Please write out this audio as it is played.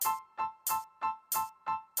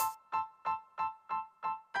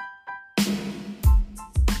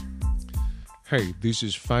Hey, this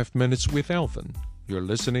is 5 Minutes with Alvin. You're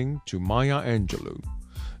listening to Maya Angelou.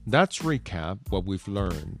 Let's recap what we've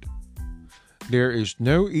learned. There is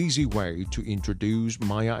no easy way to introduce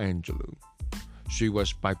Maya Angelou. She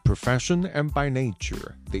was by profession and by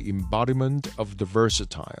nature the embodiment of the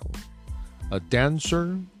versatile. A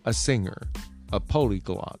dancer, a singer, a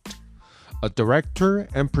polyglot, a director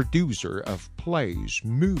and producer of plays,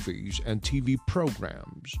 movies, and TV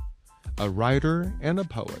programs, a writer and a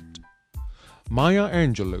poet. Maya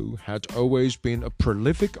Angelou had always been a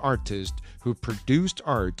prolific artist who produced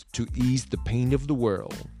art to ease the pain of the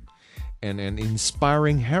world, and an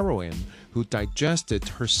inspiring heroine who digested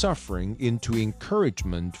her suffering into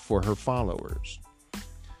encouragement for her followers.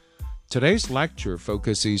 Today's lecture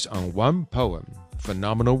focuses on one poem,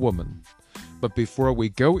 Phenomenal Woman. But before we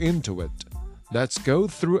go into it, let's go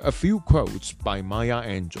through a few quotes by Maya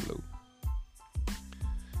Angelou.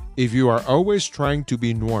 If you are always trying to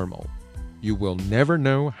be normal, you will never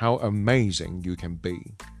know how amazing you can be.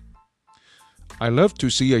 I love to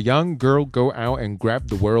see a young girl go out and grab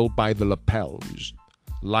the world by the lapels.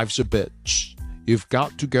 Life's a bitch. You've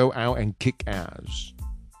got to go out and kick ass.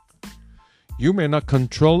 You may not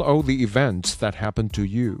control all the events that happen to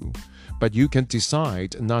you, but you can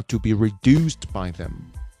decide not to be reduced by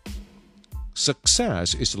them.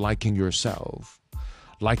 Success is liking yourself,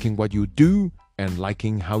 liking what you do, and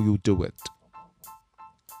liking how you do it.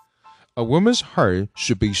 A woman's heart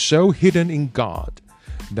should be so hidden in God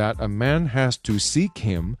that a man has to seek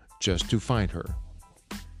him just to find her.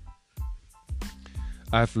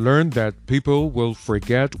 I've learned that people will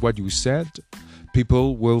forget what you said,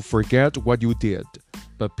 people will forget what you did,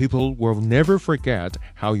 but people will never forget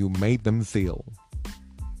how you made them feel.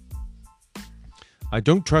 I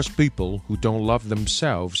don't trust people who don't love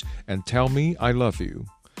themselves and tell me I love you.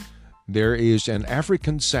 There is an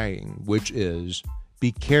African saying which is,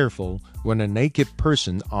 be careful when a naked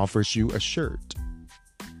person offers you a shirt.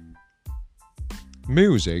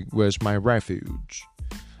 Music was my refuge.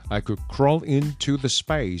 I could crawl into the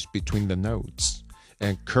space between the notes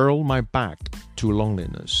and curl my back to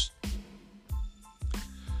loneliness.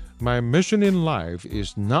 My mission in life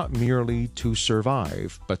is not merely to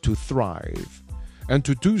survive, but to thrive, and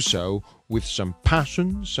to do so with some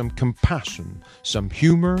passion, some compassion, some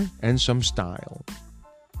humor, and some style.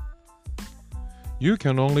 You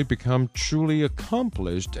can only become truly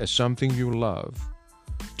accomplished at something you love.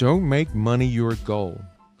 Don't make money your goal.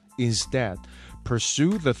 Instead,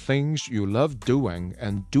 pursue the things you love doing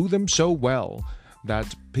and do them so well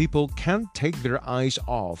that people can't take their eyes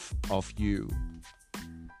off of you.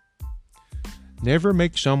 Never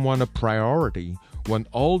make someone a priority when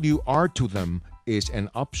all you are to them is an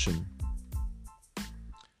option.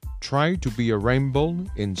 Try to be a rainbow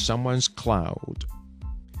in someone's cloud.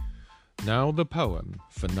 Now the poem,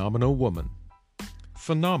 Phenomenal Woman.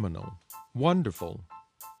 Phenomenal, wonderful,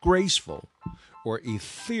 graceful, or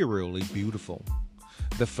ethereally beautiful.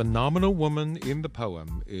 The phenomenal woman in the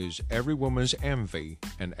poem is every woman's envy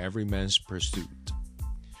and every man's pursuit.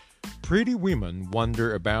 Pretty women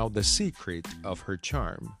wonder about the secret of her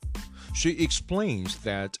charm. She explains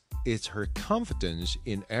that it's her confidence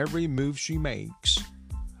in every move she makes.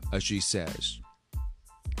 As she says,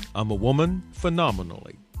 I'm a woman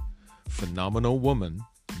phenomenally. Phenomenal woman,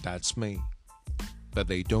 that's me. But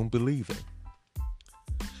they don't believe it.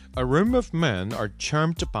 A room of men are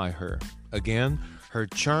charmed by her. Again, her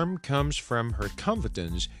charm comes from her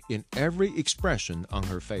confidence in every expression on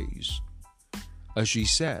her face. As she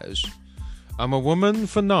says, I'm a woman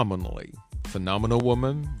phenomenally. Phenomenal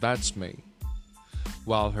woman, that's me.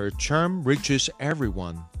 While her charm reaches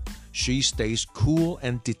everyone, she stays cool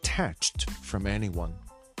and detached from anyone.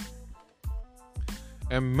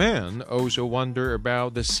 And men also wonder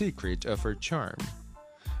about the secret of her charm.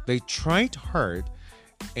 They tried hard,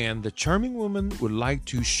 and the charming woman would like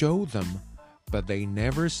to show them, but they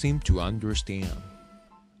never seem to understand.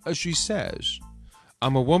 As she says,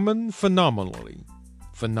 I'm a woman phenomenally.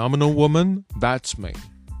 Phenomenal woman, that's me.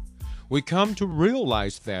 We come to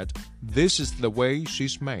realize that this is the way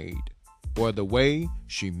she's made, or the way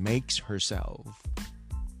she makes herself.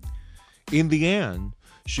 In the end,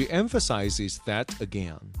 she emphasizes that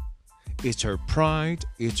again. It's her pride,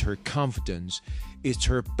 it's her confidence, it's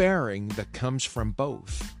her bearing that comes from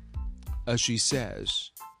both. As she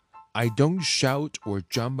says, I don't shout or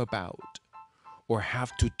jump about, or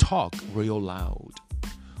have to talk real loud.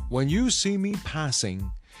 When you see me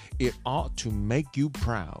passing, it ought to make you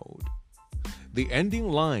proud. The ending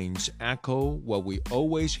lines echo what we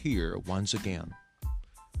always hear once again.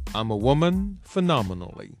 I'm a woman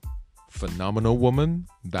phenomenally. Phenomenal woman,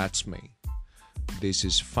 that's me. This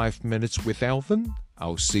is 5 Minutes with Alvin.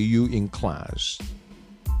 I'll see you in class.